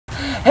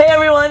Hey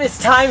everyone,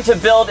 it's time to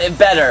build it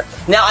better.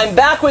 Now I'm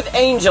back with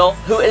Angel,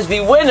 who is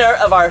the winner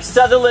of our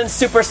Sutherland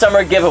Super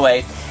Summer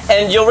giveaway.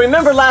 And you'll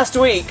remember last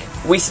week,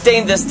 we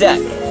stained this deck.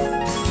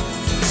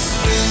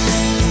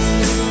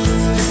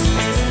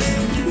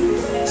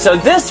 So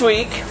this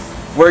week,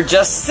 we're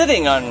just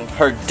sitting on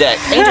her deck.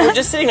 Angel, we're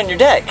just sitting on your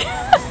deck.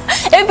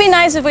 It would be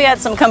nice if we had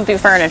some comfy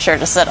furniture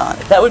to sit on.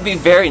 That would be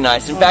very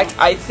nice. In fact,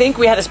 I think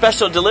we had a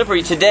special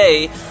delivery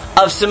today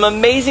of some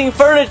amazing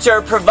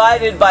furniture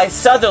provided by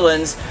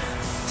Sutherland's.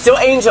 So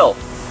Angel,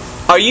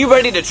 are you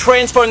ready to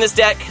transform this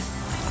deck?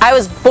 I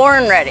was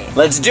born ready.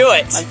 Let's do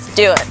it. Let's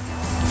do it.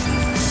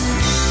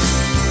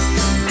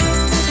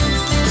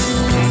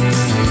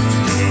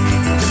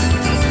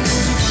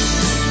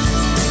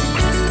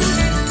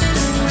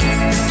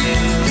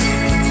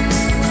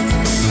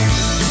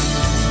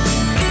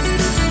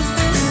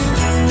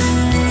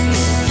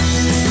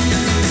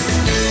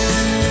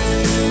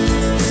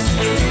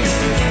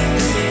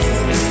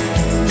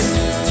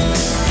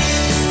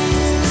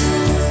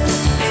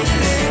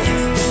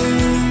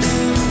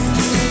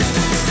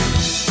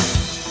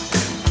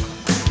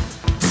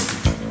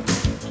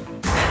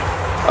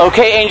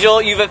 Okay,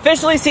 Angel, you've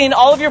officially seen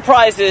all of your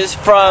prizes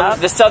from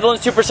the Sutherland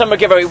Super Summer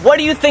giveaway. What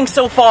do you think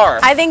so far?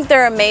 I think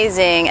they're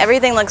amazing.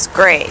 Everything looks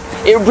great.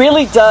 It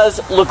really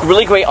does look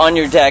really great on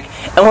your deck.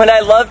 And what I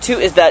love too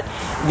is that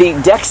the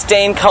deck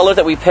stain color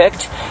that we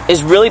picked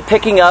is really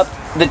picking up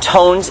the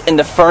tones in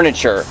the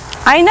furniture.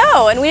 I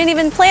know, and we didn't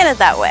even plan it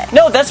that way.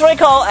 No, that's what I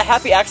call a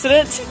happy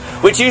accident,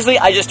 which usually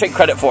I just take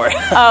credit for.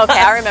 Oh, okay,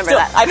 I remember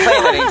that. I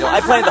planned that, Angel.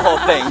 I planned the whole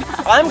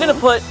thing. I'm going to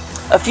put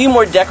a few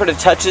more decorative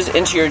touches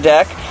into your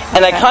deck,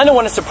 and I kind of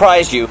want to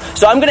surprise you.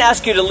 So I'm going to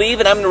ask you to leave,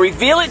 and I'm going to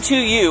reveal it to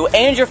you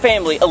and your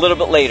family a little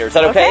bit later. Is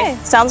that okay?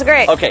 Okay, sounds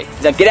great. Okay,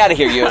 now get out of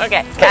here, you.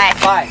 Okay, bye.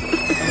 Bye.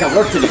 I got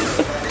work to do.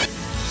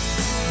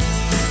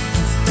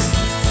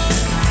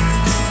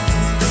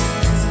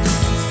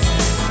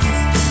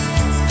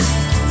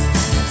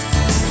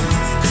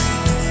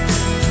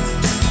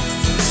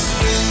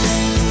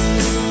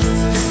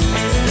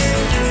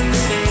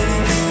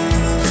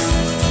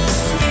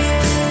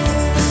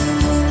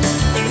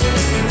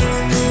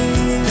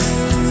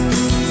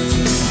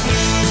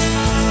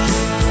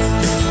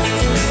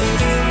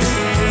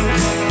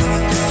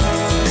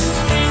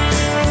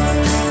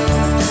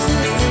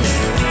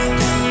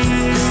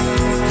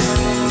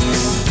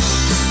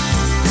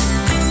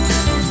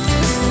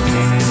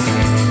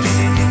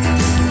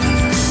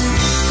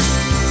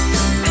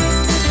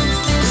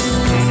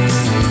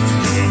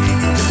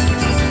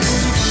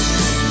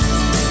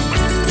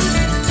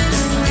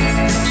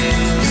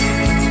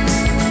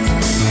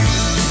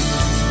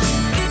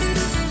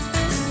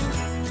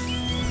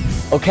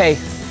 Okay,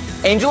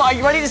 Angel, are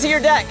you ready to see your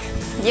deck?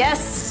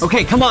 Yes.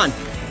 Okay, come on.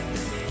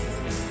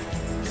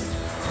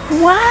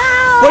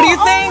 Wow. What do you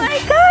think? Oh my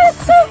god,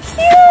 it's so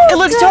cute. It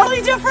looks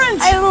totally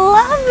different. I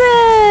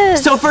love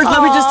it. So first,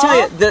 let me just tell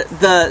you,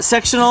 the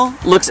sectional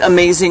looks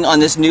amazing on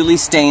this newly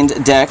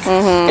stained deck.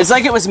 It's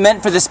like it was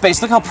meant for this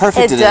space. Look how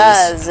perfect it is. It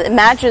does. It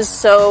matches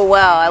so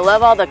well. I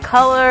love all the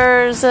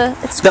colors.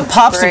 It's the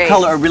pops great. of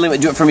color are really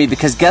what do it for me,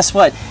 because guess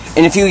what?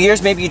 In a few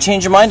years, maybe you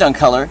change your mind on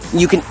color.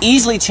 You can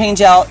easily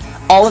change out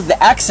all of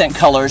the accent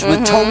colors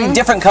with totally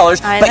different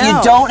colors, but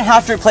you don't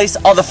have to replace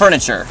all the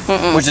furniture,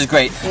 which is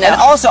great. No. And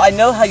also, I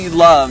know how you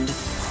loved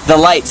the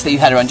lights that you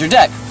had around your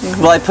deck.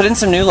 Well, I put in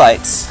some new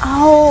lights.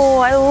 Oh,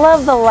 I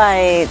love the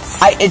lights.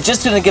 It's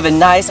just going to give a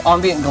nice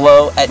ambient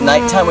glow at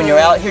nighttime when you're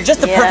out here.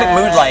 Just the perfect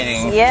mood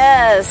lighting.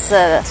 Yes.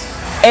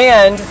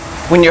 And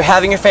when you're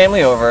having your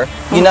family over,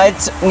 you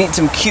need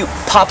some cute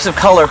pops of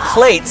color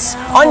plates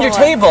on your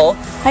table.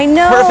 I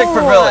know. Perfect for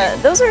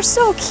grilling. Those are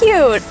so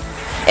cute.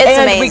 It's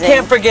amazing. We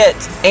can't forget,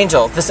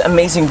 Angel, this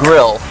amazing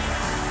grill.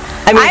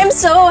 I mean, I'm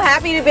so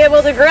happy to be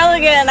able to grill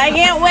again. I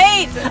can't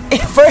wait.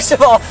 First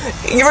of all,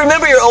 you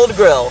remember your old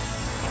grill.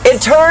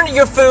 It turned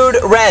your food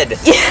red.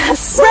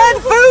 Yes.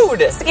 Red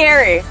food.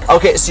 Scary.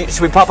 Okay, so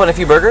should we pop on a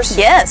few burgers?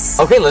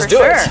 Yes. Okay, let's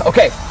do it.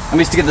 Okay, let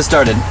me just get this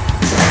started.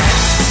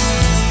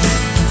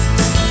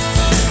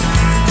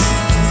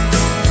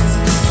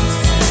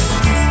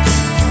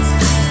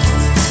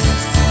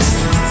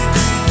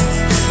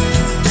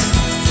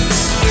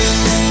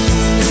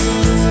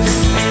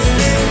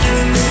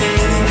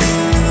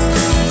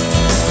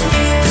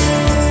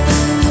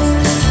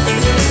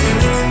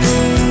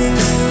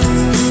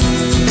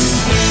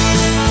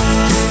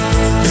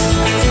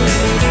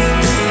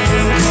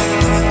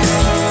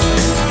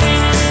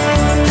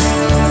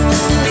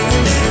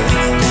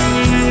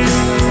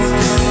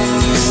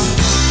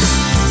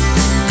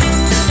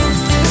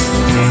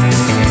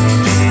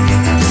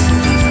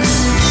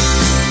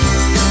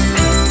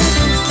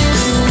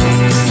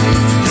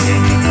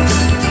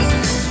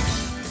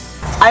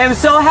 I am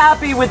so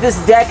happy with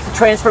this deck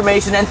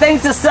transformation, and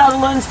thanks to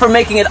Sutherland's for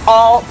making it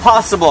all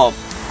possible.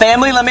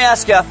 Family, let me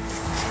ask you,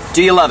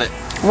 do you love it?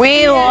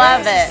 We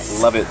love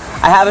it. Love it.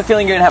 I have a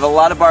feeling you're going to have a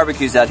lot of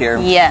barbecues out here.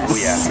 Yes. Oh,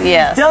 yeah.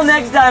 Yes. Till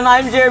next time,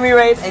 I'm Jeremy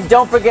Rabe, and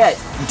don't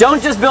forget,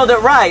 don't just build it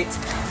right,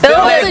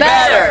 Build it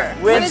better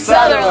with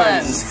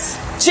Sutherland's.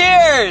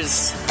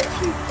 Cheers!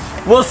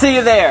 We'll see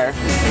you there.